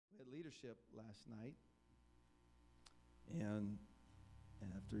leadership last night. And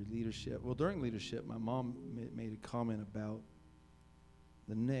after leadership, well, during leadership, my mom made a comment about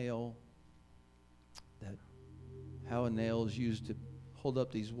the nail, that how a nail is used to hold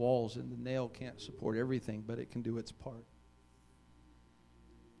up these walls, and the nail can't support everything, but it can do its part.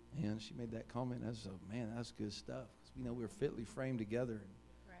 And she made that comment. I said, man, that's good stuff. Because we know we're fitly framed together.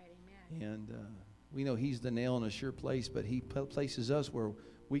 Right, amen. And we know he's the nail in a sure place, but he places us where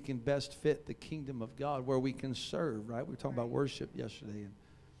we can best fit the kingdom of God, where we can serve, right? We were talking about worship yesterday, and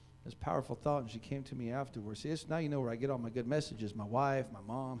this powerful thought, and she came to me afterwards. See, it's now you know where I get all my good messages, my wife, my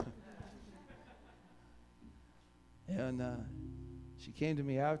mom. And she came to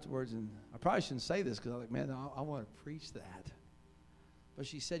me afterwards, and I probably shouldn't say this because I was like, man, I want to preach that. But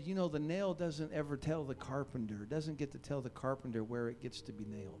she said, you know, the nail doesn't ever tell the carpenter, doesn't get to tell the carpenter where it gets to be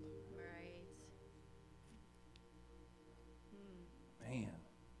nailed. Right. Man.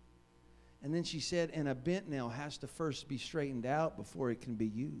 And then she said, and a bent nail has to first be straightened out before it can be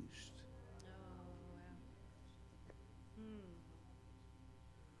used. Oh, wow.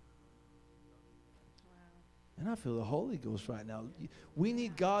 Wow. And I feel the Holy Ghost right now. We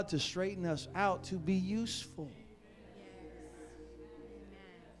need God to straighten us out to be useful. Yes.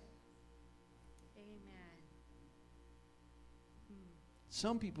 Amen. Amen.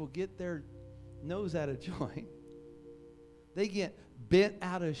 Some people get their nose out of joint. They get bent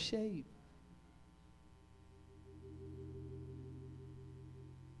out of shape.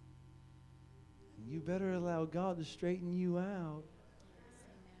 You better allow God to straighten you out,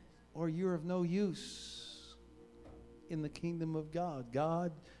 or you're of no use in the kingdom of God.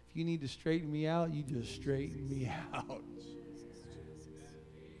 God, if you need to straighten me out, you just straighten me out.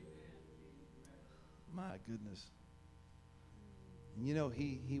 My goodness. And you know,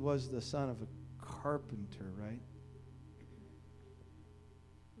 he was the son of a carpenter, right?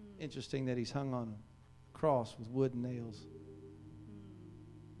 Interesting that he's hung on a cross with wooden nails.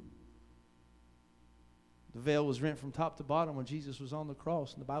 The veil was rent from top to bottom when Jesus was on the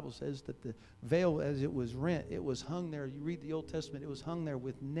cross. And the Bible says that the veil, as it was rent, it was hung there. You read the Old Testament, it was hung there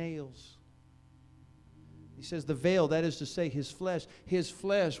with nails. He says the veil, that is to say his flesh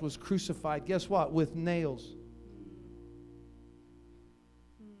was crucified. Guess what? With nails.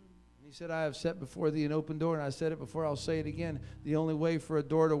 And he said, I have set before thee an open door. And I said it before, I'll say it again. The only way for a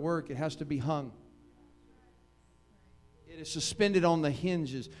door to work, it has to be hung. It is suspended on the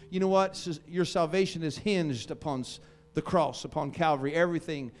hinges. You know what? Your salvation is hinged upon the cross, upon Calvary.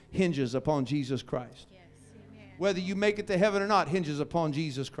 Everything hinges upon Jesus Christ. Yes. Amen. Whether you make it to heaven or not hinges upon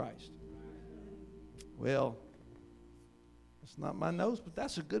Jesus Christ. Well, it's not my nose, but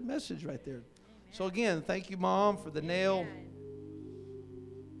that's a good message right there. Amen. So again, thank you, Mom, for the nail. Amen.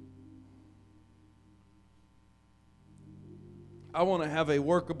 I want to have a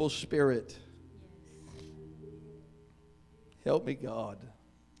workable spirit. Help me, God.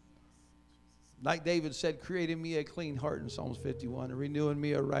 Like David said, create in me a clean heart in Psalms 51, and renew in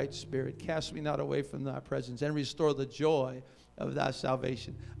me a right spirit. Cast me not away from thy presence, and restore the joy of thy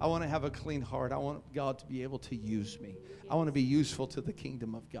salvation. I want to have a clean heart. I want God to be able to use me. I want to be useful to the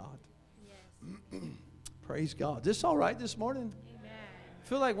kingdom of God. Yes. Praise God. Is this all right this morning? Amen. I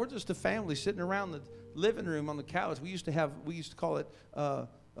feel like we're just a family sitting around the living room on the couch. We used to call it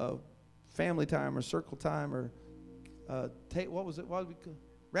family time or circle time or what was it? What did we call?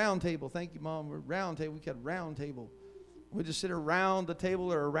 Round table. Thank you, Mom. We're round table. We got round table. We'd just sit around the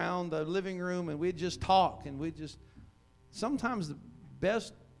table or around the living room, and we'd just talk. And sometimes the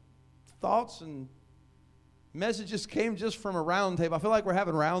best thoughts and messages came just from a round table. I feel like we're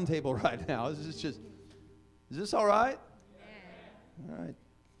having round table right now. Is this all right? Yeah. All right.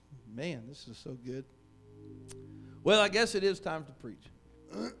 Man, this is so good. Well, I guess it is time to preach.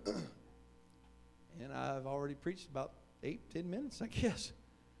 And I've already preached about 8-10 minutes, I guess.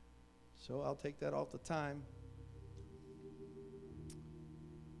 So I'll take that off the time.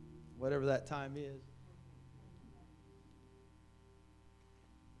 Whatever that time is.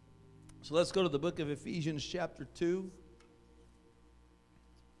 So let's go to the book of Ephesians chapter 2.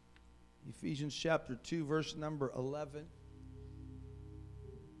 Ephesians chapter 2, verse number 11.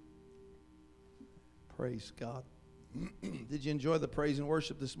 Praise God. Did you enjoy the praise and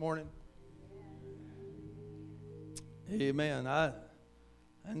worship this morning? Amen. I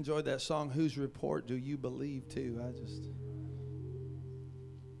enjoyed that song, Whose Report Do You Believe, too. I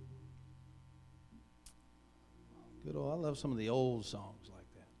love some of the old songs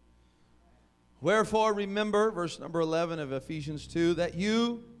like that. Wherefore remember, verse number 11 of Ephesians 2, that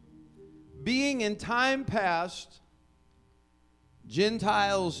you, being in time past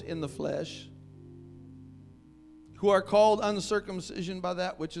Gentiles in the flesh, who are called uncircumcision by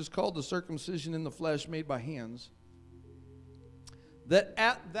that which is called the circumcision in the flesh made by hands, that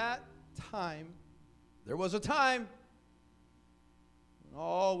at that time, there was a time when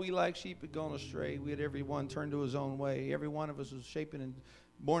all we like sheep had gone astray. We had every one turned to his own way. Every one of us was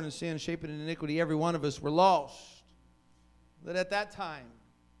born in sin, shapen in iniquity. Every one of us were lost. That at that time,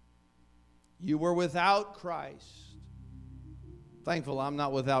 you were without Christ. Thankful I'm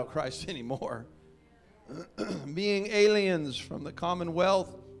not without Christ anymore. Being aliens from the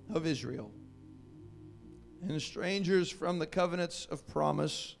commonwealth of Israel and strangers from the covenants of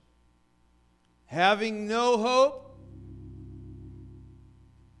promise, having no hope.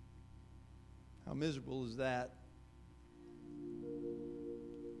 How miserable is that?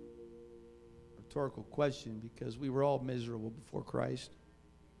 Rhetorical question, because we were all miserable before Christ.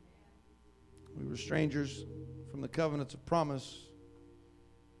 We were strangers from the covenants of promise.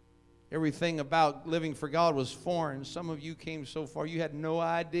 Everything about living for God was foreign. Some of you came so far, you had no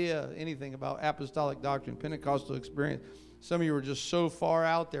idea anything about apostolic doctrine, Pentecostal experience. Some of you were just so far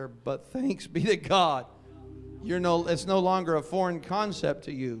out there, but thanks be to God. It's no longer a foreign concept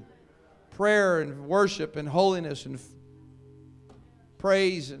to you. Prayer and worship and holiness and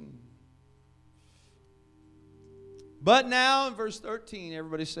praise. But now, in verse 13,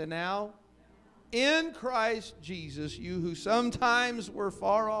 everybody say now, in Christ Jesus, you who sometimes were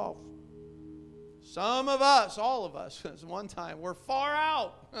far off. Some of us, all of us, at one time, were far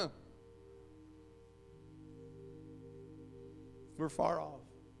out. We're far off.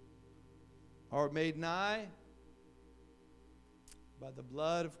 Are made nigh by the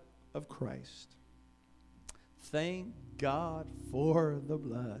blood of Christ. Thank God for the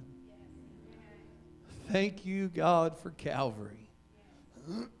blood. Thank you, God, for Calvary.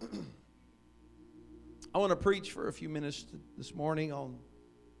 I want to preach for a few minutes this morning on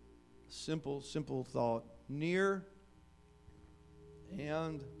a simple thought. Near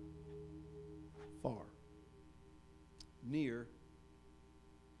and far. Near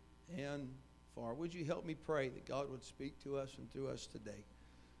and far. Would you help me pray that God would speak to us and through us today?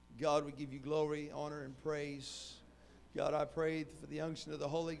 God, we give you glory, honor, and praise. God, I pray for the unction of the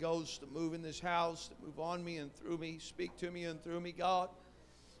Holy Ghost to move in this house, to move on me and through me, speak to me and through me, God.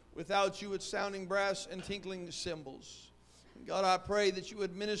 Without you, it's sounding brass and tinkling cymbals. And God, I pray that you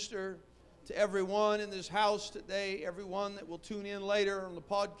would minister to everyone in this house today, everyone that will tune in later on the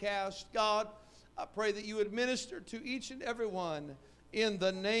podcast. God, I pray that you would minister to each and every one. In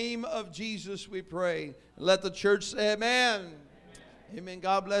the name of Jesus, we pray. Let the church say amen. Amen. Amen.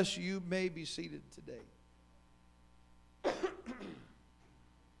 God bless you. You may be seated today.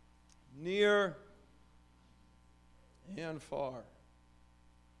 Near and far.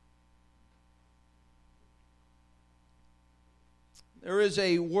 There is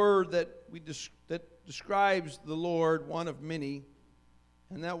a word that that describes the Lord, one of many,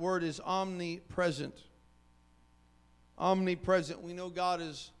 and that word is omnipresent. Omnipresent. We know God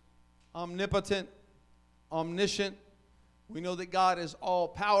is omnipotent, omniscient. We know that God is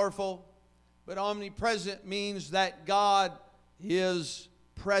all-powerful. But omnipresent means that God is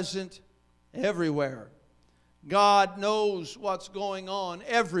present everywhere. God knows what's going on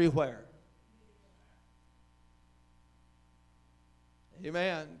everywhere.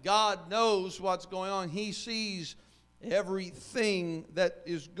 Amen. God knows what's going on. He sees everything that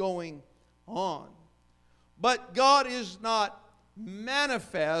is going on. But God is not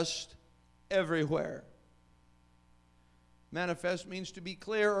manifest everywhere. Manifest means to be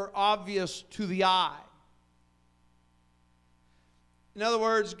clear or obvious to the eye. In other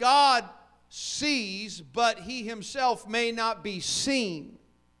words, God sees, but He Himself may not be seen.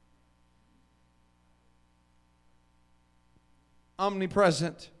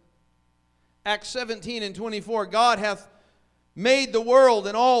 Omnipresent. Acts 17:24, God hath made the world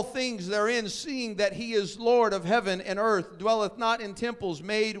and all things therein, seeing that He is Lord of heaven and earth, dwelleth not in temples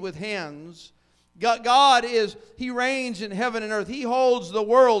made with hands. God is, He reigns in heaven and earth. He holds the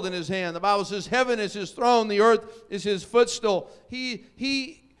world in His hand. The Bible says heaven is His throne, the earth is His footstool. He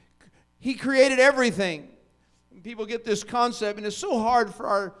created everything. And people get this concept, and it's so hard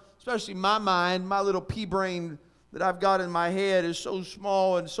for especially my mind, my little pea brain that I've got in my head is so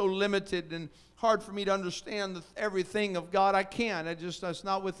small and so limited and hard for me to understand everything of God. I can't. That's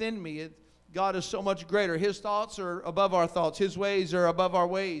not within me. God is so much greater. His thoughts are above our thoughts. His ways are above our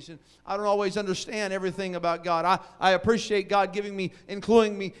ways. And I don't always understand everything about God. I appreciate God giving me,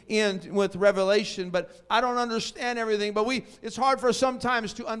 including me in with revelation, but I don't understand everything. But it's hard for us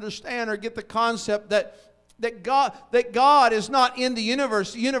sometimes to understand or get the concept that God is not in the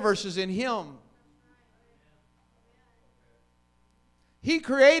universe is in Him. He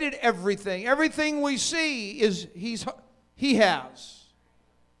created everything. Everything we see He has.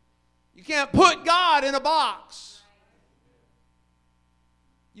 You can't put God in a box.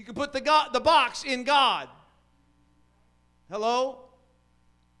 You can put the box in God. Hello?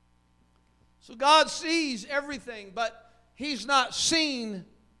 So God sees everything, but He's not seen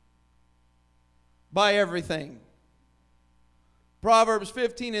by everything. Proverbs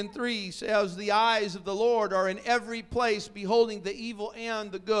 15:3 says, the eyes of the Lord are in every place, beholding the evil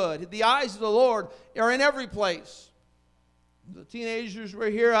and the good. The eyes of the Lord are in every place. The teenagers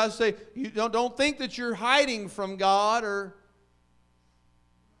were here. I say, you don't think that you're hiding from God, or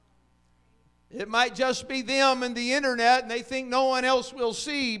it might just be them and the internet, and they think no one else will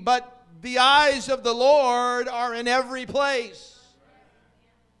see. But the eyes of the Lord are in every place.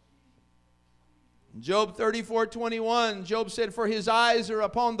 Job 34:21, Job said, for his eyes are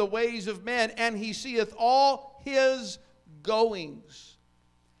upon the ways of men, and he seeth all his goings.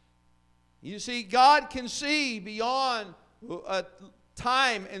 You see, God can see beyond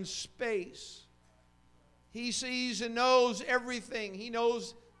time and space. He sees and knows everything. He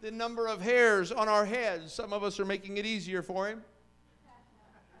knows the number of hairs on our heads. Some of us are making it easier for Him.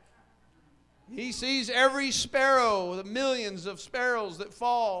 He sees every sparrow, the millions of sparrows that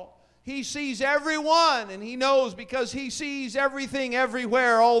fall. He sees everyone, and He knows, because He sees everything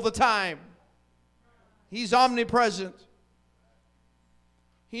everywhere all the time. He's omnipresent.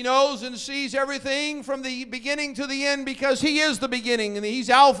 He knows and sees everything from the beginning to the end, because He is the beginning, and He's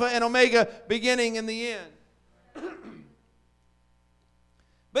Alpha and Omega, beginning and the end.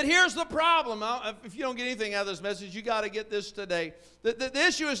 But here's the problem. If you don't get anything out of this message, you got to get this today. The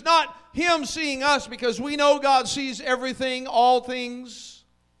issue is not Him seeing us, because we know God sees everything, all things.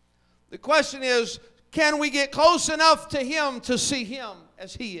 The question is, can we get close enough to Him to see Him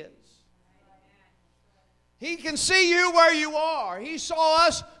as He is? He can see you where you are. He saw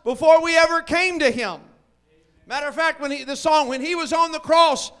us before we ever came to Him. Matter of fact, when the song, when He was on the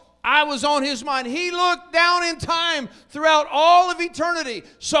cross, I was on His mind. He looked down in time throughout all of eternity,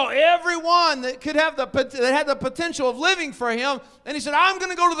 saw everyone that had the potential of living for Him, and He said, I'm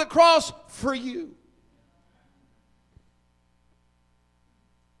going to go to the cross for you.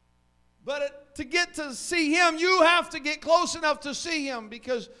 But to get to see Him, you have to get close enough to see Him,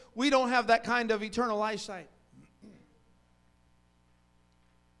 because we don't have that kind of eternal eyesight.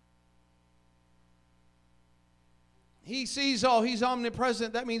 He sees all. He's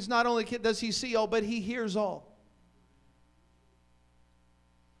omnipresent. That means not only does He see all, but He hears all.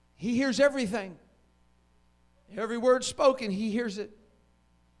 He hears everything. Every word spoken, He hears it.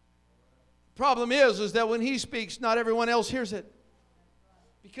 Problem is that when He speaks, not everyone else hears it,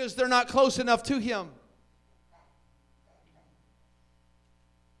 because they're not close enough to Him.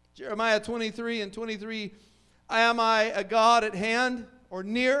 Jeremiah 23:23, am I a God at hand or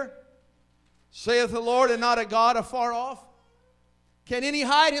near, saith the Lord, and not a God afar off? Can any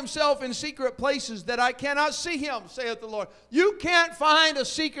hide himself in secret places that I cannot see him, saith the Lord? You can't find a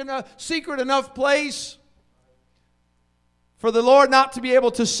secret enough place for the Lord not to be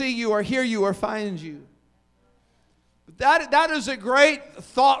able to see you or hear you or find you. That is a great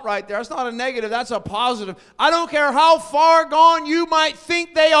thought right there. That's not a negative, that's a positive. I don't care how far gone you might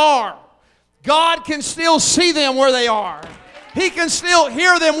think they are. God can still see them where they are. He can still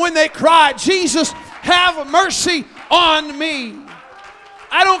hear them when they cry, Jesus, have mercy on me.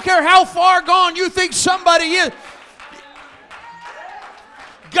 I don't care how far gone you think somebody is.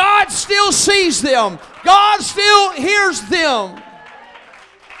 God still sees them. God still hears them.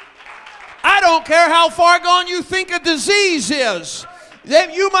 I don't care how far gone you think a disease is.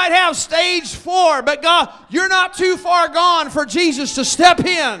 That you might have stage 4, but God, you're not too far gone for Jesus to step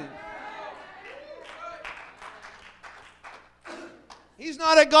in. He's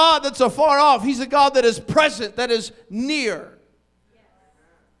not a God that's afar off. He's a God that is present, that is near.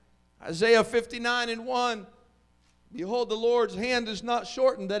 Isaiah 59:1. Behold, the Lord's hand is not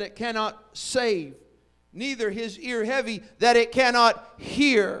shortened that it cannot save, neither his ear heavy that it cannot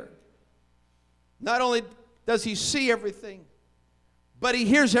hear. Not only does he see everything, but he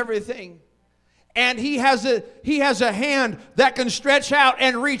hears everything. And he has a hand that can stretch out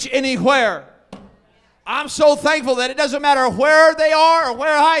and reach anywhere. I'm so thankful that it doesn't matter where they are or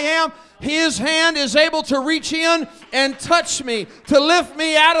where I am, his hand is able to reach in and touch me, to lift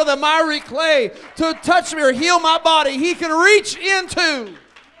me out of the miry clay, to touch me or heal my body. He can reach into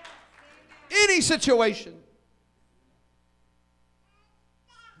any situation.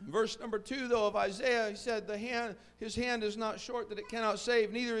 Verse number 2, though, of Isaiah, he said, his hand is not short that it cannot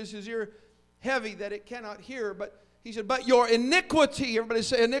save, neither is his ear heavy that it cannot hear. But he said, but your iniquity, everybody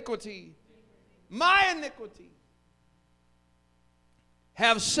say iniquity. My iniquity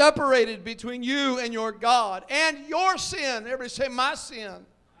have separated between you and your God. And your sin, everybody say, my sin,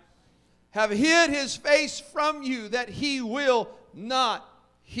 have hid his face from you that he will not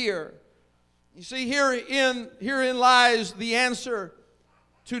hear. You see, herein lies the answer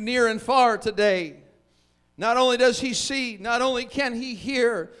to near and far today. Not only does he see, not only can he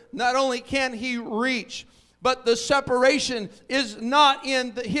hear, not only can he reach, but the separation is not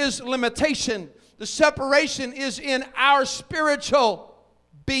in his limitation. The separation is in our spiritual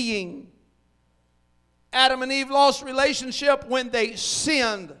being. Adam and Eve lost relationship when they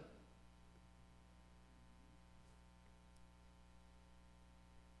sinned.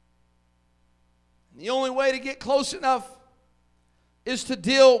 The only way to get close enough is to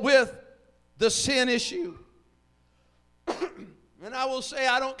deal with the sin issue. And I will say,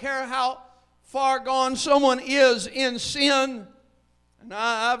 I don't care how far gone someone is in sin. And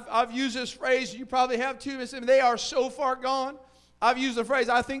I've used this phrase, you probably have too. They are so far gone. I've used the phrase,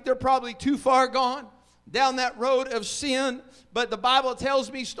 I think they're probably too far gone down that road of sin. But the Bible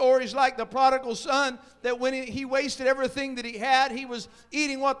tells me stories like the prodigal son, that when he wasted everything that he had, he was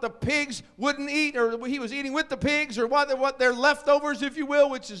eating what the pigs wouldn't eat, or he was eating with the pigs, or what their leftovers, if you will,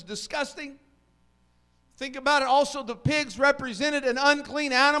 which is disgusting. Think about it. Also, the pigs represented an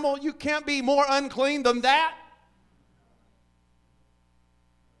unclean animal. You can't be more unclean than that.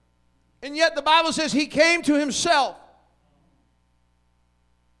 And yet the Bible says he came to himself.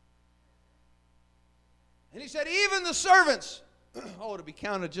 And he said, even the servants, oh, to be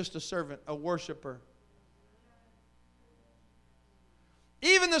counted just a servant, a worshiper.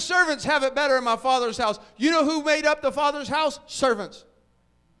 Even the servants have it better in my Father's house. You know who made up the Father's house? Servants.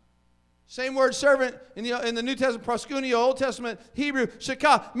 Same word, servant, in the New Testament, proskuneo, Old Testament, Hebrew,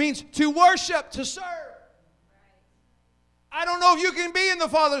 shakah, means to worship, to serve. I don't know if you can be in the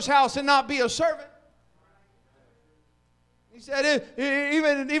Father's house and not be a servant. He said,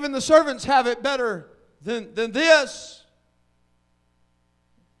 even the servants have it better than this.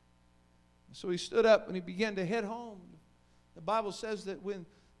 So he stood up and he began to head home. The Bible says that when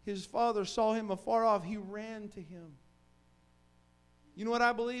his father saw him afar off, he ran to him. You know what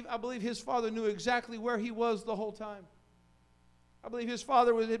I believe? I believe his father knew exactly where he was the whole time. I believe his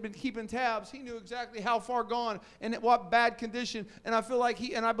father had been keeping tabs. He knew exactly how far gone and at what bad condition. And I feel like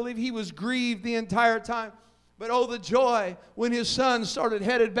I believe he was grieved the entire time. But oh, the joy when his son started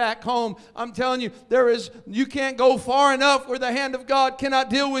headed back home. I'm telling you, you can't go far enough where the hand of God cannot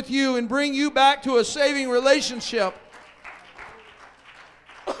deal with you and bring you back to a saving relationship.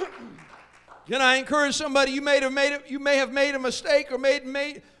 Can I encourage somebody? You may have made a mistake or made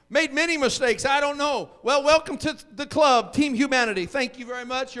many mistakes. I don't know. Well, welcome to the club, Team Humanity. Thank you very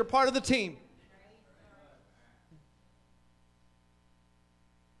much. You're part of the team.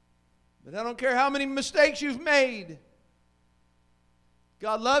 But I don't care how many mistakes you've made.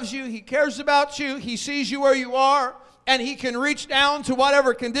 God loves you. He cares about you. He sees you where you are. And He can reach down to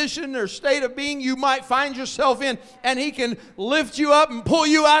whatever condition or state of being you might find yourself in. And He can lift you up and pull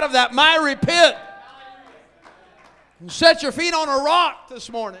you out of that miry pit. And set your feet on a rock this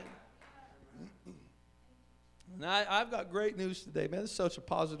morning. And I've got great news today, man. This is such a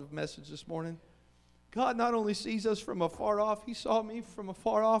positive message this morning. God not only sees us from afar off, He saw me from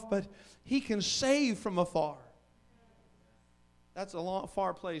afar off, but He can save from afar. That's a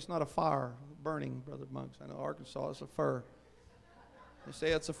far place, not a fire burning, Brother Monks. I know Arkansas, it's a fir. They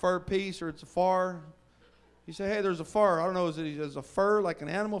say it's a fir piece or it's a far. You say, hey, there's a fir. I don't know, is it a fir like an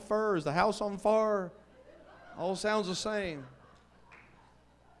animal fir? Is the house on fire? All sounds the same.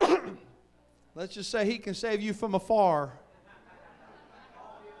 Let's just say He can save you from afar.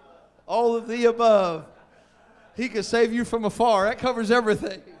 All of the above. He can save you from afar. That covers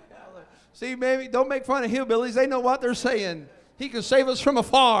everything. See, maybe don't make fun of hillbillies. They know what they're saying. He can save us from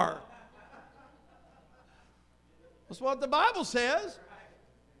afar. That's what the Bible says.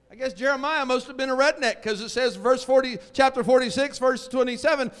 I guess Jeremiah must have been a redneck, because it says, chapter 46, verse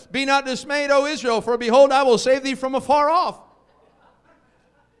 27, be not dismayed, O Israel, for behold, I will save thee from afar off.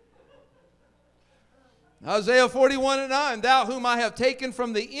 Isaiah 41:9, thou whom I have taken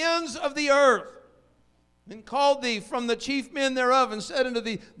from the ends of the earth, and called thee from the chief men thereof, and said unto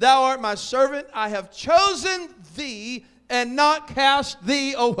thee, thou art my servant, I have chosen thee, and not cast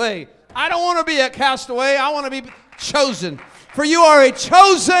thee away. I don't want to be a castaway, I want to be chosen. For you are a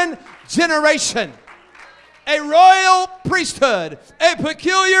chosen generation, a royal priesthood, a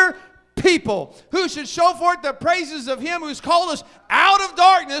peculiar people, who should show forth the praises of Him who's called us out of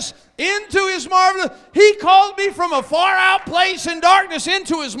darkness into His marvelous. He called me from a far out place in darkness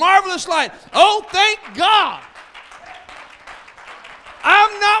into His marvelous light. Oh, thank God.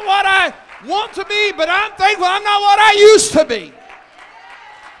 I'm not what I want to be, but I'm thankful I'm not what I used to be.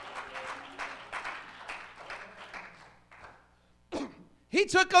 He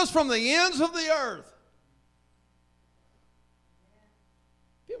took us from the ends of the earth.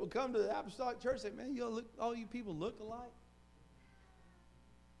 People come to the Apostolic Church and say, man, all you people look alike.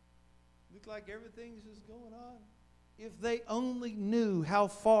 Look like everything's just going on. If they only knew how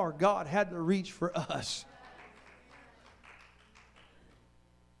far God had to reach for us.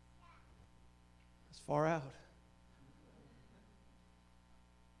 That's far out.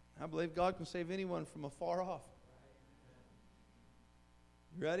 I believe God can save anyone from afar off.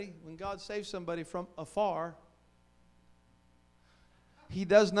 You ready? When God saves somebody from afar, He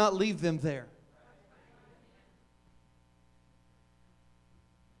does not leave them there.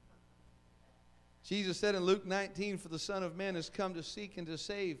 Jesus said in Luke 19, for the Son of Man has come to seek and to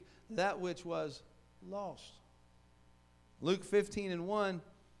save that which was lost. Luke 15:1,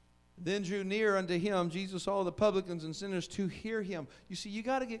 then drew near unto him, Jesus, all the publicans and sinners to hear him. You see, you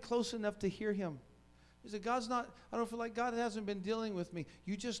got to get close enough to hear him. You say, God's not, I don't feel like God hasn't been dealing with me.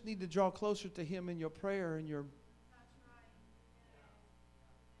 You just need to draw closer to him in your prayer and your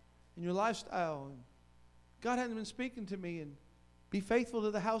lifestyle. And God hasn't been speaking to me, and be faithful to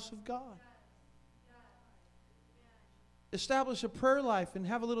the house of God. Establish a prayer life and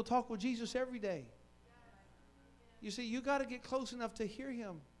have a little talk with Jesus every day. You see, you got to get close enough to hear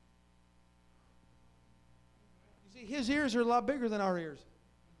him. You see, his ears are a lot bigger than our ears.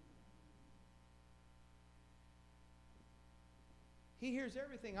 He hears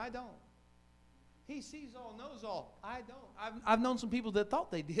everything. I don't. He sees all, knows all. I don't. I've known some people that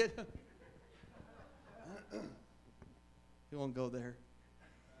thought they did. You won't go there.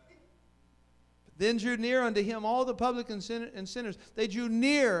 Then drew near unto him all the publicans and sinners. They drew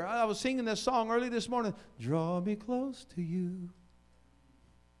near. I was singing this song early this morning. Draw me close to you.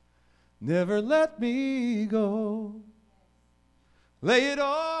 Never let me go. Lay it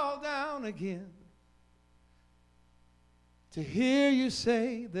all down again. To hear you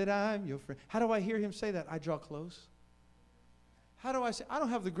say that I'm your friend. How do I hear him say that? I draw close. How do I say? I don't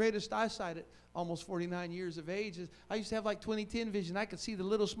have the greatest eyesight at almost 49 years of age. I used to have like 20/10 vision. I could see the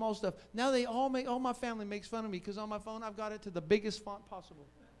little small stuff. Now all my family makes fun of me because on my phone I've got it to the biggest font possible.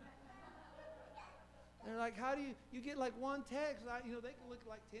 They're like, how do you get like one text? They can look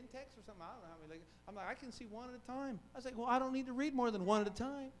like 10 texts or something. I don't know how many. I'm like, I can see one at a time. I was like, well, I don't need to read more than one at a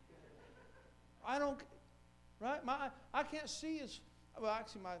time. I don't. Right? I can't see as well.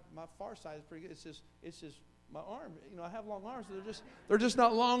 Actually, my far side is pretty good. It's just my arm. I have long arms. So they're just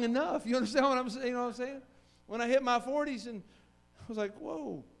not long enough. You understand what I'm saying? You know what I'm saying? When I hit my 40s, and I was like,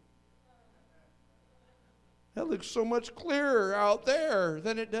 whoa, that looks so much clearer out there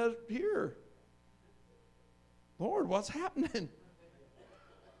than it does here. Lord, what's happening?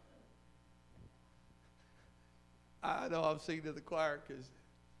 I know I'm singing to the choir because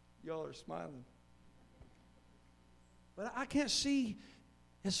y'all are smiling. But I can't see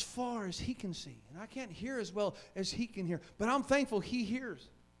as far as he can see. And I can't hear as well as he can hear. But I'm thankful he hears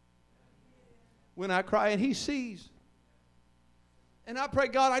when I cry, and he sees. And I pray,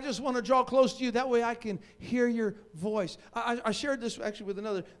 God, I just want to draw close to you. That way I can hear your voice. I shared this actually with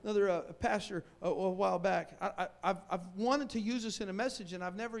another pastor a while back. I've wanted to use this in a message, and I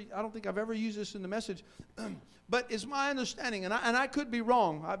don't think I've ever used this in the message. But it's my understanding, and I could be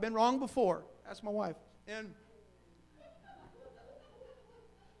wrong. I've been wrong before. Ask my wife.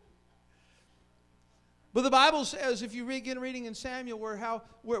 But the Bible says, if you begin reading in Samuel,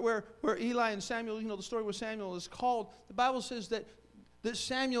 where Eli and Samuel, the story where Samuel is called, the Bible says that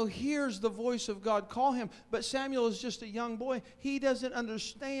Samuel hears the voice of God call him, but Samuel is just a young boy. He doesn't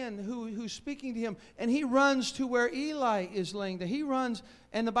understand who's speaking to him, and he runs to where Eli is laying down. He runs,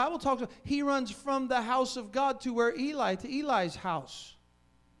 and the Bible talks about, he runs from the house of God to Eli's house,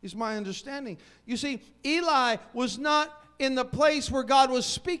 is my understanding. You see, Eli was not in the place where God was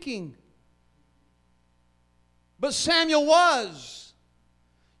speaking. But Samuel was.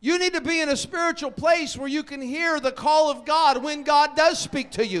 You need to be in a spiritual place where you can hear the call of God when God does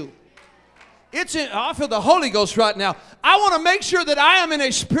speak to you. I feel the Holy Ghost right now. I want to make sure that I am in a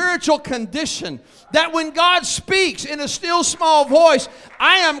spiritual condition, that when God speaks in a still small voice,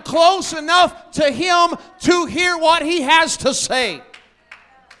 I am close enough to him to hear what he has to say.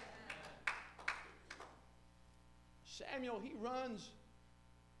 Samuel, he runs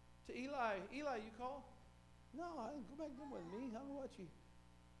to Eli. Eli, you call? No, I didn't go back in with me. I don't know what you.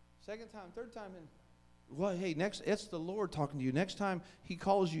 Second time, third time, and well, hey, it's the Lord talking to you. Next time he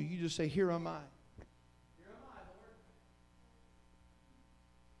calls you, you just say, "Here am I." Here am I, Lord.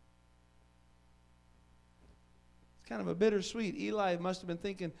 It's kind of a bittersweet. Eli must have been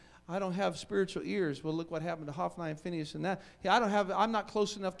thinking, I don't have spiritual ears. Well, look what happened to Hophni and Phinehas and that. I'm not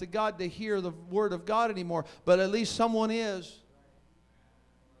close enough to God to hear the word of God anymore, but at least someone is.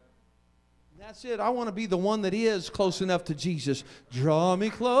 That's it. I want to be the one that is close enough to Jesus. Draw me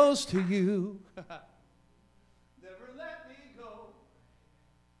close to you. Never let me go.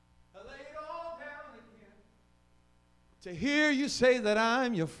 I lay it all down again. To hear you say that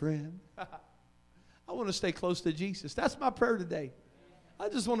I'm your friend. I want to stay close to Jesus. That's my prayer today. I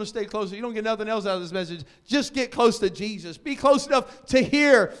just want to stay close. You don't get nothing else out of this message. Just get close to Jesus. Be close enough to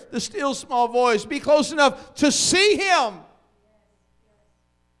hear the still small voice. Be close enough to see Him.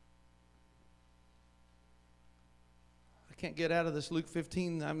 Can't get out of this. Luke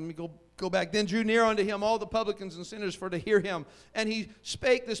 15, I'm going to go back. Then drew near unto him all the publicans and sinners for to hear him. And he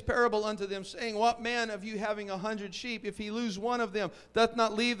spake this parable unto them, saying, What man of you having 100 sheep, if he lose one of them, doth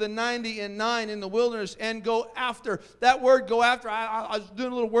not leave the 99 in the wilderness and go after? That word go after, I was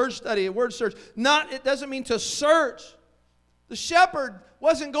doing a little word study, a word search. It doesn't mean to search. The shepherd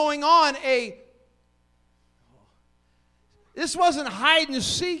wasn't going on this wasn't hide and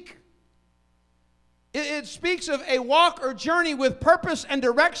seek. It speaks of a walk or journey with purpose and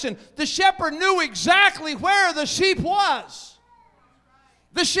direction. The shepherd knew exactly where the sheep was.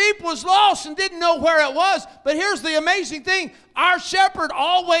 The sheep was lost and didn't know where it was. But here's the amazing thing. Our shepherd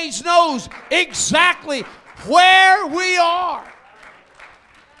always knows exactly where we are.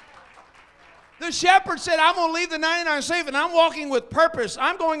 The shepherd said, I'm going to leave the 99 safe, and I'm walking with purpose.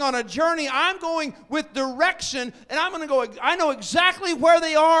 I'm going on a journey. I'm going with direction, and I'm going to go. I know exactly where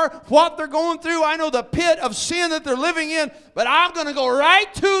they are, what they're going through. I know the pit of sin that they're living in, but I'm going to go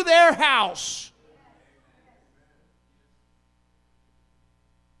right to their house.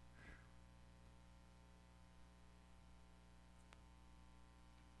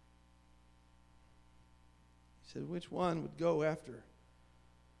 He said, which one would go after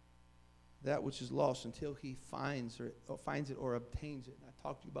that which is lost until he finds it or obtains it? And I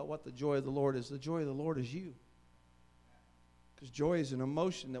talked to you about what the joy of the Lord is. The joy of the Lord is you. Because joy is an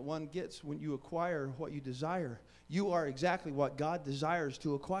emotion that one gets when you acquire what you desire. You are exactly what God desires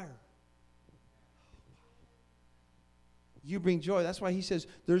to acquire. You bring joy. That's why he says,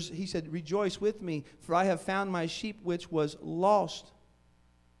 he said, rejoice with me, for I have found my sheep which was lost.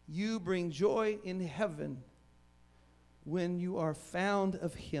 You bring joy in heaven when you are found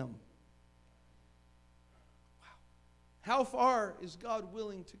of him. How far is God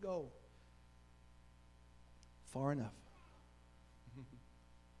willing to go? Far enough.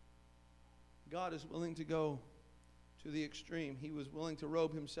 God is willing to go to the extreme. He was willing to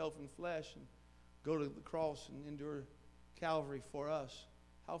robe himself in flesh and go to the cross and endure Calvary for us.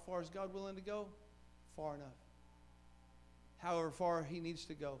 How far is God willing to go? Far enough. However far he needs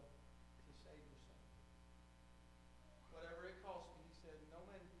to go to save your soul. Whatever it costs me, he said, no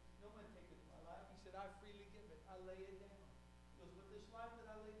man taketh my life. He said, I freely give it. I lay it down. Because with this life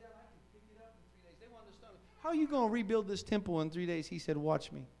that I lay down, I can pick it up in 3 days. They wanted to stone me. How are you going to rebuild this temple in 3 days? He said,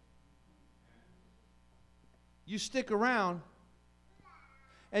 watch me. You stick around.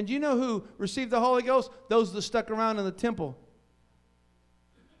 And you know who received the Holy Ghost? Those that stuck around in the temple.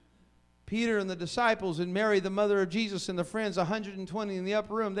 Peter and the disciples and Mary, the mother of Jesus, and the friends, 120 in the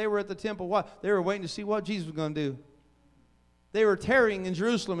upper room. They were at the temple. What? They were waiting to see what Jesus was going to do. They were tarrying in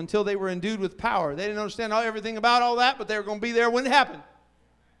Jerusalem until they were endued with power. They didn't understand everything about all that, but they were going to be there when it happened.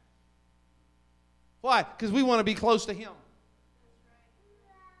 Why? Because we want to be close to him.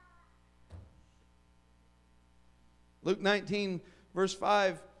 Luke 19, verse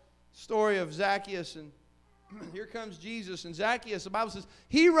 5, story of Zacchaeus. And here comes Jesus. And Zacchaeus, the Bible says,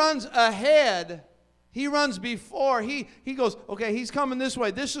 he runs ahead. He runs before. He goes, okay, he's coming this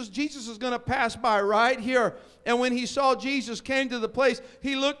way. Jesus is going to pass by right here. And when he saw Jesus came to the place,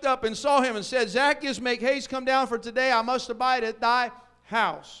 he looked up and saw him and said, Zacchaeus, make haste, come down, for today I must abide at thy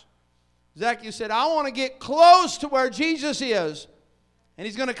house. Zacchaeus said, I want to get close to where Jesus is. And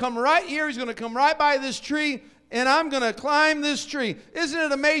he's going to come right here. He's going to come right by this tree. And I'm going to climb this tree. Isn't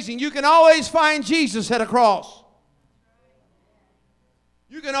it amazing? You can always find Jesus at a cross.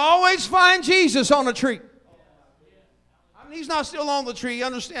 You can always find Jesus on a tree. I mean, he's not still on the tree. You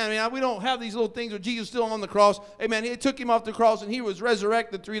understand? I mean, we don't have these little things where Jesus is still on the cross. Amen. It took him off the cross and he was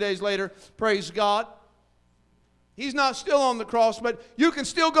resurrected 3 days later. Praise God. He's not still on the cross, but you can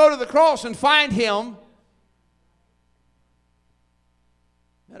still go to the cross and find him.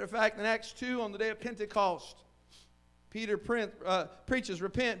 Matter of fact, in Acts 2, on the day of Pentecost, Peter preaches,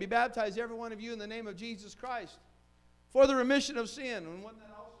 repent, be baptized, every one of you, in the name of Jesus Christ, for the remission of sin. And wasn't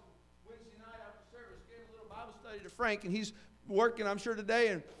that awesome? Wednesday night after service, gave a little Bible study to Frank, and he's working, I'm sure,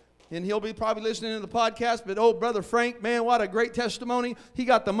 today, and he'll be probably listening to the podcast. But oh, Brother Frank, man, what a great testimony. He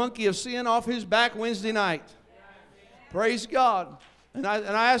got the monkey of sin off his back Wednesday night. Praise God. And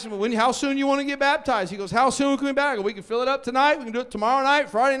I asked him, how soon you want to get baptized? He goes, how soon can we baptize? I go, we can fill it up tonight. We can do it tomorrow night,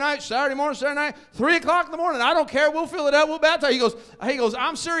 Friday night, Saturday morning, Saturday night, 3 o'clock in the morning. I don't care. We'll fill it up. We'll baptize. He goes,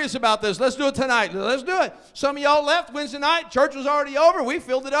 I'm serious about this. Let's do it tonight. Let's do it. Some of y'all left Wednesday night. Church was already over. We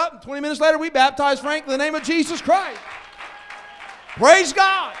filled it up. And 20 minutes later, we baptized Frank in the name of Jesus Christ. Praise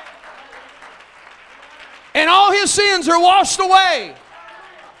God. And all his sins are washed away.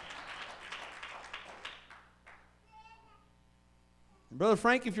 Brother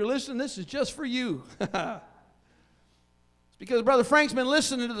Frank, if you're listening, this is just for you. It's because Brother Frank's been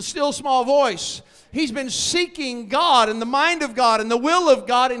listening to the still small voice. He's been seeking God and the mind of God and the will of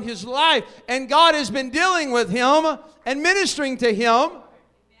God in his life. And God has been dealing with him and ministering to him.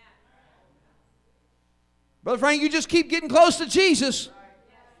 Brother Frank, you just keep getting close to Jesus.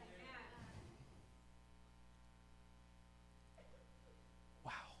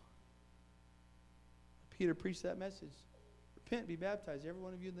 Wow. Peter preached that message. Repent, be baptized, every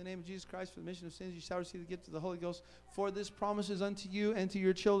one of you, in the name of Jesus Christ, for the remission of sins. You shall receive the gift of the Holy Ghost. For this promise is unto you and to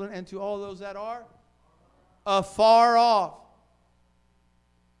your children and to all those that are afar off.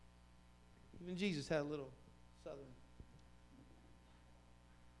 Even Jesus had a little southern.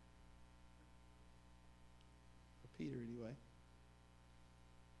 For Peter, anyway.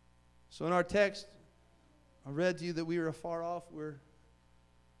 So in our text, I read to you that we are afar off,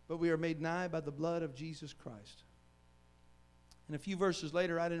 but we are made nigh by the blood of Jesus Christ. And a few verses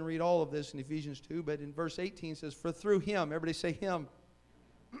later, I didn't read all of this in Ephesians 2, but in verse 18 it says, for through him, everybody say him,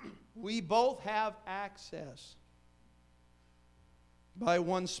 we both have access by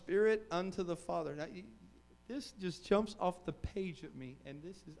one Spirit unto the Father. Now, this just jumps off the page at me, and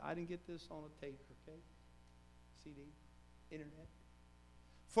I didn't get this on a tape, okay? CD, internet.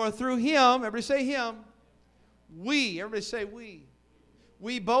 For through him, everybody say him, everybody say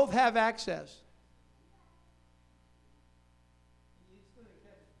we both have access.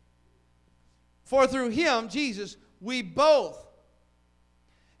 For through him, Jesus, we both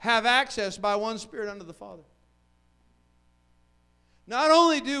have access by one Spirit unto the Father. Not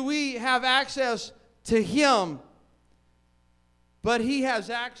only do we have access to him, but he has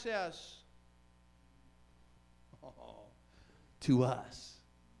access to us.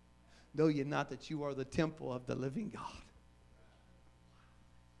 Know ye not that you are the temple of the living God?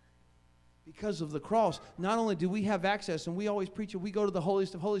 Because of the cross, not only do we have access, and we always preach it, we go to the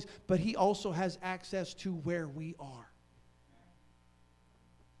holiest of holies, but he also has access to where we are.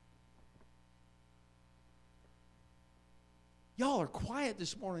 Y'all are quiet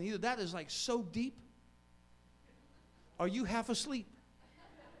this morning. Either that is like so deep, or you half asleep.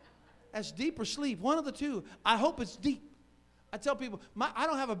 That's deep or sleep, one of the two. I hope it's deep. I tell people, I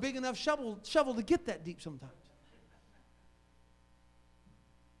don't have a big enough shovel to get that deep sometimes.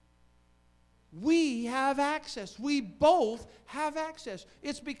 We have access. We both have access.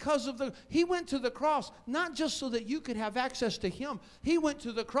 It's because of he went to the cross, not just so that you could have access to him. He went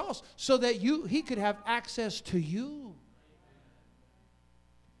to the cross so that he could have access to you.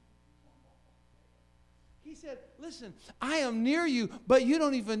 He said, listen, I am near you, but you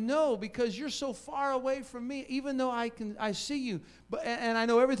don't even know because you're so far away from me, even though I see you and I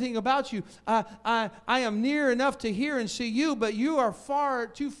know everything about you. I am near enough to hear and see you, but you are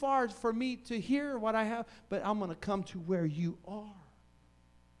too far for me to hear what I have, but I'm going to come to where you are.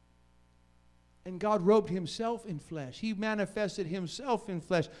 And God robed himself in flesh. He manifested himself in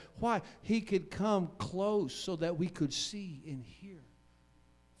flesh. Why? He could come close so that we could see and hear,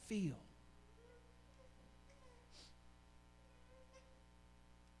 feel.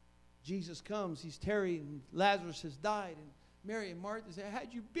 Jesus comes, he's tarried, and Lazarus has died. And Mary and Martha say, had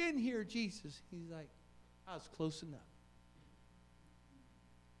you been here, Jesus? He's like, I was close enough.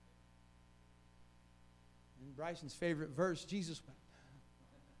 And Bryson's favorite verse, Jesus wept.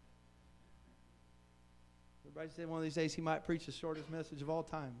 Everybody said one of these days he might preach the shortest message of all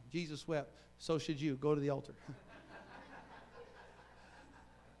time. Jesus wept. So should you. Go to the altar.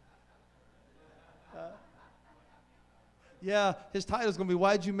 Yeah, his title's going to be,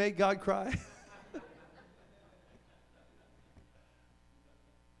 Why'd You Make God Cry?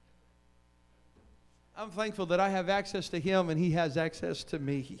 I'm thankful that I have access to him and he has access to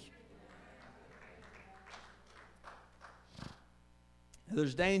me.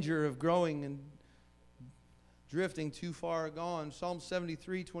 There's danger of growing and drifting too far gone. Psalm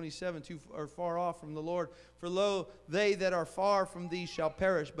 73:27, too far off from the Lord. For lo, they that are far from thee shall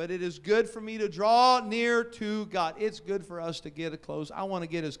perish. But it is good for me to draw near to God. It's good for us to get close. I want to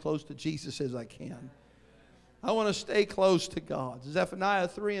get as close to Jesus as I can. I want to stay close to God. Zephaniah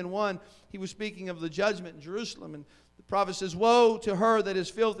 3:1, he was speaking of the judgment in Jerusalem. And the prophet says, woe to her that is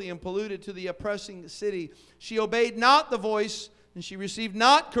filthy and polluted, to the oppressing city. She obeyed not the voice and she received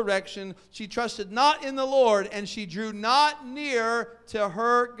not correction. She trusted not in the Lord, and she drew not near to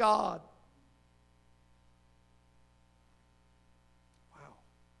her God. Wow.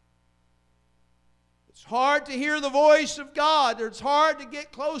 It's hard to hear the voice of God. It's hard to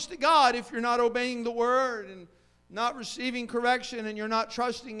get close to God if you're not obeying the Word and not receiving correction, and you're not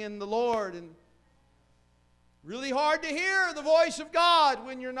trusting in the Lord. And really hard to hear the voice of God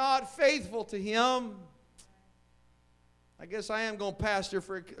when you're not faithful to Him. I guess I am going to pastor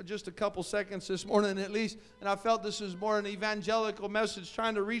for just a couple seconds this morning at least. And I felt this was more an evangelical message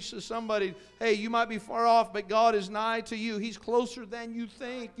trying to reach to somebody. Hey, you might be far off, but God is nigh to you. He's closer than you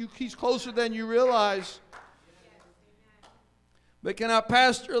think. He's closer than you realize. But can I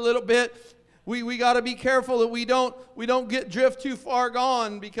pastor a little bit? We got to be careful that we don't get drift too far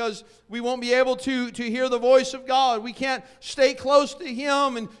gone, because we won't be able to hear the voice of God. We can't stay close to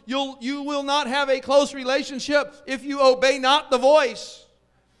Him, and you will not have a close relationship if you obey not the voice,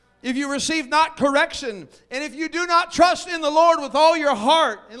 if you receive not correction, and if you do not trust in the Lord with all your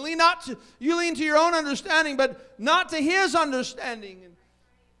heart, and you lean to your own understanding, but not to His understanding. And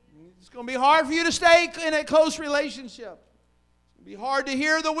it's going to be hard for you to stay in a close relationship. It'll be hard to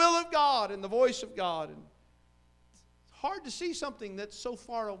hear the will of God and the voice of God. And it's hard to see something that's so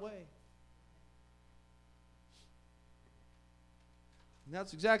far away. And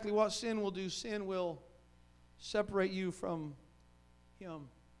that's exactly what sin will do. Sin will separate you from Him.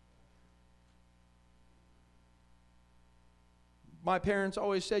 My parents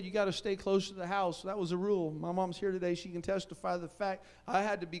always said, you got to stay close to the house. That was a rule. My mom's here today. She can testify to the fact I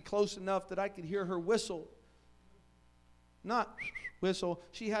had to be close enough that I could hear her whistle. Not whistle.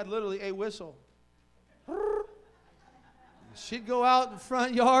 She had literally a whistle. She'd go out in the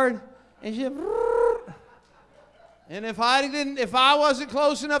front yard and she'd, and if I wasn't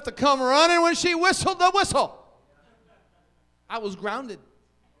close enough to come running when she whistled the whistle, I was grounded.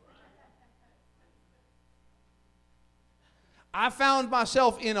 I found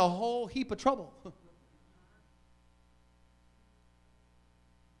myself in a whole heap of trouble.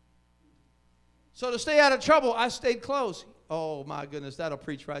 So to stay out of trouble, I stayed close. Oh my goodness, that'll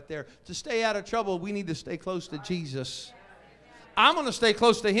preach right there. To stay out of trouble, we need to stay close to Jesus. I'm going to stay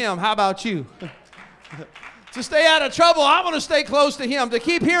close to Him. How about you? To stay out of trouble, I want to stay close to Him. To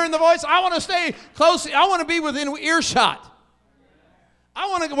keep hearing the voice, I want to stay close. I want to be within earshot. I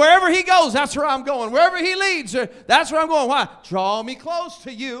want to, wherever He goes, that's where I'm going. Wherever He leads, that's where I'm going. Why? Draw me close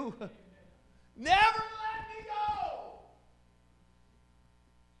to You. Never let me go.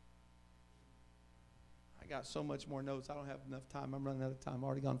 I got so much more notes. I don't have enough time. I'm running out of time. I've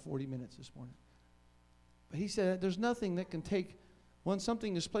already gone 40 minutes this morning. But He said, there's nothing that can take, once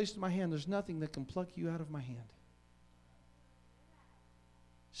something is placed in my hand, there's nothing that can pluck you out of my hand.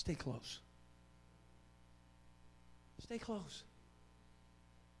 Stay close. Stay close.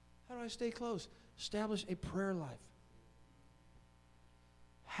 How do I stay close? Establish a prayer life.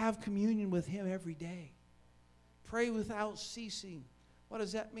 Have communion with Him every day. Pray without ceasing. What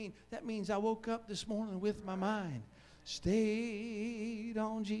does that mean? That means I woke up this morning with my mind stayed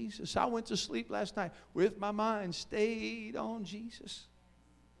on Jesus. I went to sleep last night with my mind stayed on Jesus.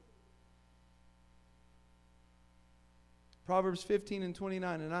 Proverbs 15 and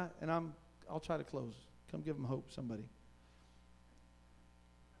 29, I'll try to close. Come give them hope, somebody.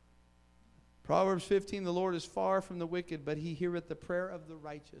 Proverbs 15, the Lord is far from the wicked, but He heareth the prayer of the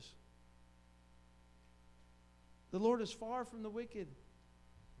righteous. The Lord is far from the wicked,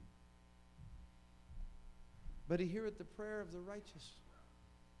 but He heareth the prayer of the righteous.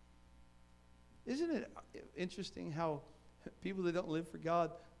 Isn't it interesting how people that don't live for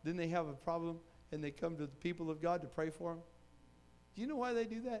God, then they have a problem and they come to the people of God to pray for them? Do you know why they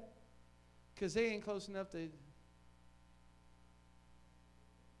do that? Because they ain't close enough to...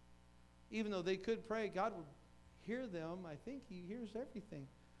 Even though they could pray, God would hear them. I think He hears everything.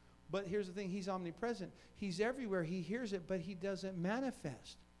 But here's the thing, He's omnipresent. He's everywhere. He hears it, but He doesn't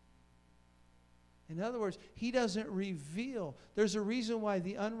manifest. In other words, He doesn't reveal. There's a reason why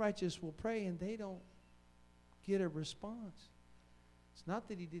the unrighteous will pray and they don't get a response. It's not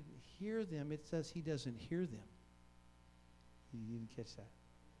that He didn't hear them. It says He doesn't hear them. You didn't catch that?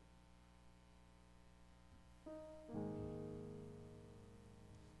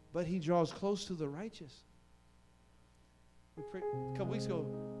 But He draws close to the righteous. A couple weeks ago,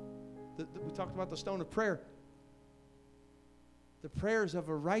 we talked about the stone of prayer. The prayers of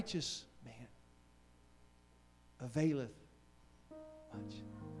a righteous man availeth much.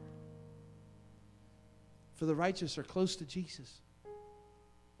 For the righteous are close to Jesus.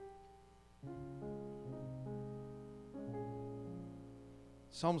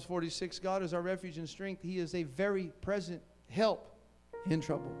 Psalms 46, God is our refuge and strength. He is a very present help in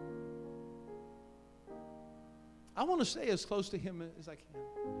trouble. I want to stay as close to Him as I can.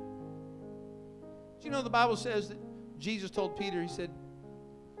 Do you know the Bible says that Jesus told Peter, He said,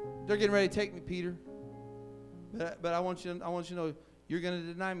 they're getting ready to take me, Peter. But I want you to know, you're going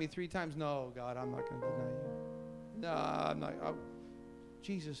to deny me 3 times. No, God, I'm not going to deny you. No, I'm not.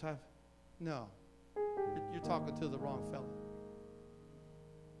 Jesus, no. You're talking to the wrong fellow.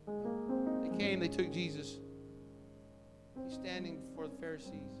 They came, they took Jesus. He's standing before the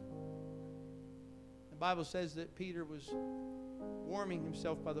Pharisees. The Bible says that Peter was warming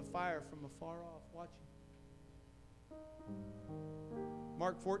himself by the fire from afar off, watching.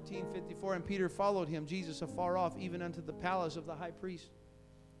 Mark 14:54, and Peter followed him, Jesus, afar off, even unto the palace of the high priest.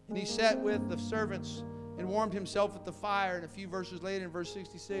 And he sat with the servants and warmed himself at the fire. And a few verses later, in verse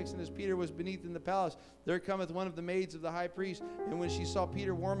 66, and as Peter was beneath in the palace, there cometh one of the maids of the high priest. And when she saw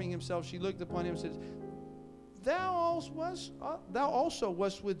Peter warming himself, she looked upon him and said, Thou also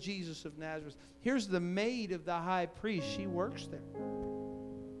wast with Jesus of Nazareth. Here's the maid of the high priest. She works there.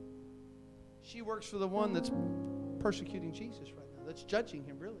 She works for the one that's persecuting Jesus right now, that's judging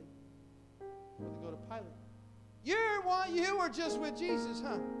him, really. Before they go to Pilate. You were just with Jesus,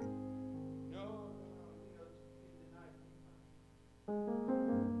 huh? No. Interesting that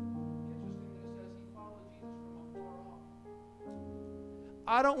it says he followed Jesus from afar off.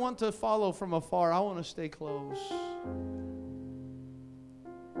 I don't want to follow from afar. I want to stay close.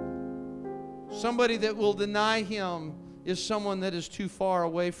 Somebody that will deny Him is someone that is too far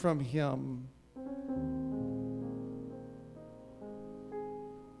away from Him.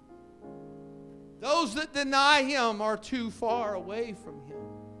 Those that deny Him are too far away from Him.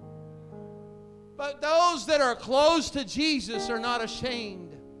 But those that are close to Jesus are not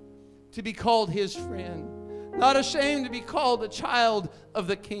ashamed to be called His friend. Not ashamed to be called a child of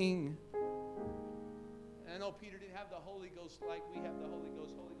the King. And I know Peter didn't have the Holy Ghost like we have the Holy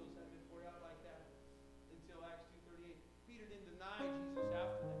Ghost. Holy Ghost hadn't been poured out like that until Acts 2:38. Peter didn't deny Jesus after that.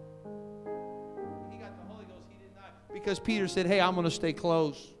 When he got the Holy Ghost, he didn't deny. Because Peter said, hey, I'm going to stay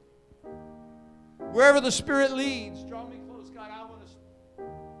close. Wherever the Spirit leads, draw me close. God, I want to.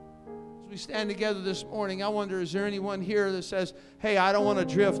 As we stand together this morning, I wonder, is there anyone here that says, hey, I don't want to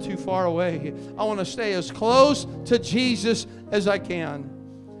drift too far away. I want to stay as close to Jesus as I can.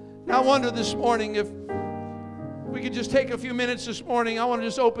 Now, I wonder this morning if we could just take a few minutes this morning. I want to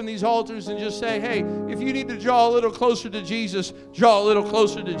just open these altars and just say, hey, if you need to draw a little closer to Jesus, draw a little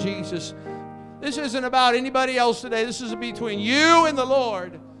closer to Jesus. This isn't about anybody else today. This is between you and the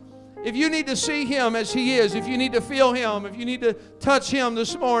Lord. If you need to see Him as He is, if you need to feel Him, if you need to touch Him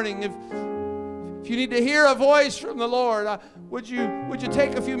this morning, if you need to hear a voice from the Lord, would you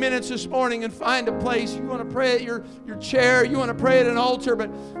take a few minutes this morning and find a place? You want to pray at your chair, you want to pray at an altar,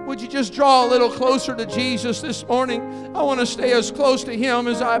 but would you just draw a little closer to Jesus this morning? I want to stay as close to Him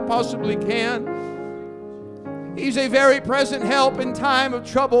as I possibly can. He's a very present help in time of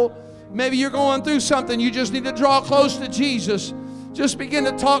trouble. Maybe you're going through something. You just need to draw close to Jesus. Just begin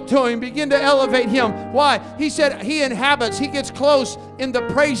to talk to Him. Begin to elevate Him. Why? He said He inhabits. He gets close in the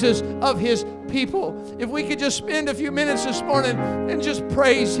praises of His people. If we could just spend a few minutes this morning and just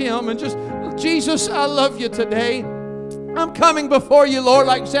praise Him and just, Jesus, I love you today. I'm coming before you, Lord,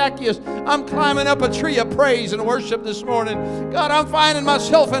 like Zacchaeus. I'm climbing up a tree of praise and worship this morning. God, I'm finding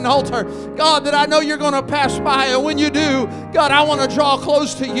myself an altar. God, that I know you're going to pass by. And when you do, God, I want to draw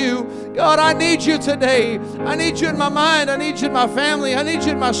close to you. God, I need you today. I need you in my mind. I need you in my family. I need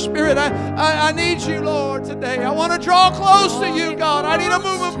you in my spirit. I need you, Lord, today. I want to draw close to you, God. I need a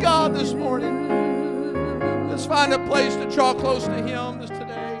move of God this morning. Let's find a place to draw close to Him.